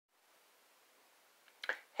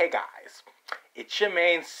Hey guys, it's your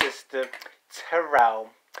main sister, Terrell,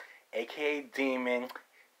 aka Demon,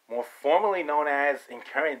 more formally known as, in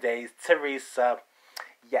current days, Teresa.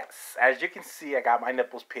 Yes, as you can see, I got my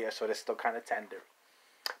nipples pierced, so they're still kind of tender.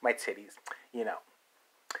 My titties, you know.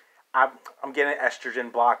 I'm getting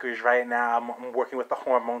estrogen blockers right now. I'm working with the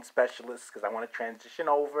hormone specialist because I want to transition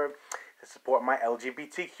over to support my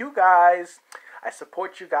LGBTQ guys. I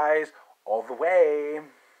support you guys all the way.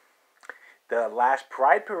 The last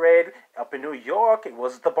Pride Parade up in New York, it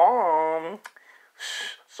was the bomb.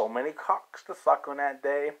 So many cocks to suck on that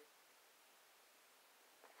day.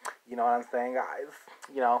 You know what I'm saying, guys?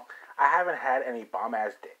 You know, I haven't had any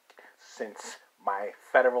bomb-ass dick since my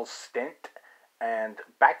federal stint. And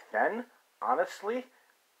back then, honestly,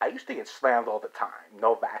 I used to get slammed all the time.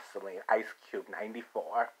 No Vaseline, Ice Cube,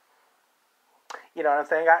 94. You know what I'm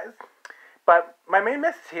saying, guys? But my main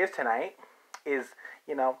message here tonight is,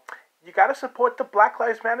 you know, you gotta support the Black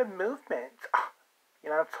Lives Matter movement. You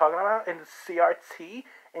know what I'm talking about? In the CRT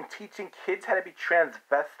and teaching kids how to be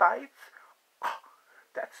transvestites.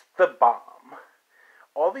 That's the bomb.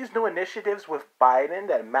 All these new initiatives with Biden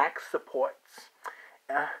that Max supports.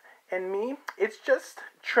 And me, it's just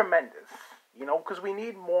tremendous. You know, because we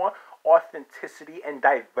need more authenticity and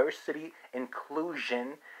diversity,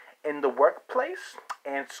 inclusion in the workplace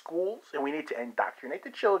and schools, and we need to indoctrinate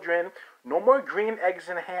the children. No more green eggs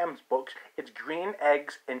and hams books. It's green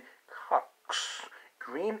eggs and cocks.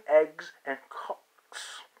 Green eggs and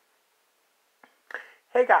cocks.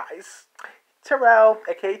 Hey guys, Terrell,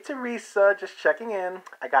 aka Teresa, just checking in.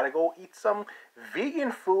 I gotta go eat some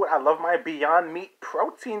vegan food. I love my Beyond Meat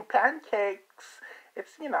protein pancakes.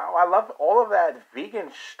 It's, you know, I love all of that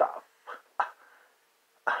vegan stuff.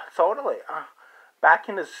 Totally. Back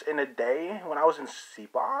in the day when I was in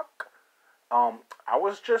CBOC, I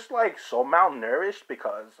was just like so malnourished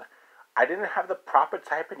because I didn't have the proper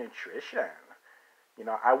type of nutrition. You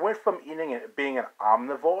know, I went from being an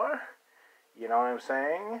omnivore, you know what I'm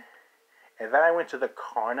saying? And then I went to the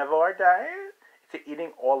carnivore diet to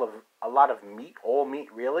eating a lot of meat, all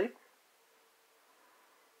meat really.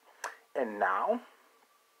 And now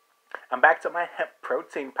I'm back to my hemp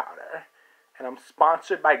protein powder. And I'm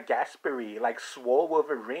sponsored by Gasperi, like Swole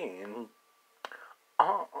Wolverine.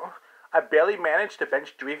 I barely managed to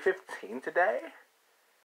bench 315 today.